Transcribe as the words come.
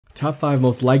top 5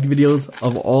 most liked videos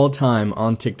of all time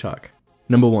on TikTok.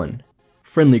 Number 1,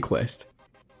 Friendly Quest.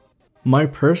 My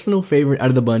personal favorite out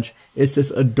of the bunch is this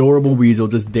adorable weasel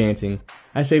just dancing.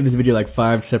 I saved this video like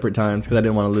 5 separate times because I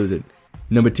didn't want to lose it.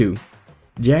 Number 2,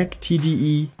 Jack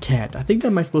TGE Cat. I think that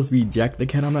might supposed to be Jack the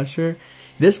Cat, I'm not sure.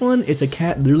 This one, it's a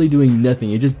cat literally doing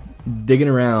nothing. It's just digging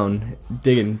around,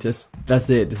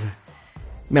 that's it.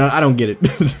 Man, I don't get it.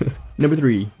 Number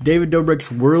 3, David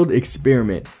Dobrik's World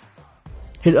Experiment.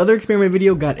 His other experiment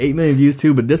video got 8 million views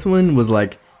too, but this one was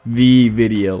like the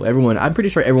video. I'm pretty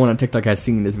sure everyone on TikTok has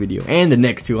seen this video, and the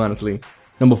next two, honestly.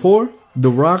 Number 4, The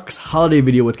Rock's holiday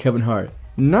video with Kevin Hart.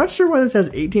 Not sure why this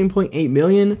has 18.8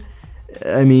 million.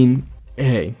 I mean,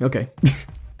 hey, okay.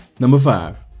 Number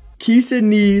 5, Keisha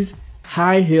Knee's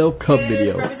High Heel Cup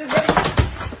video.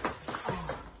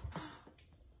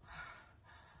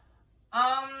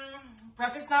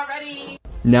 Breakfast not ready.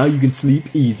 Now you can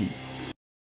sleep easy.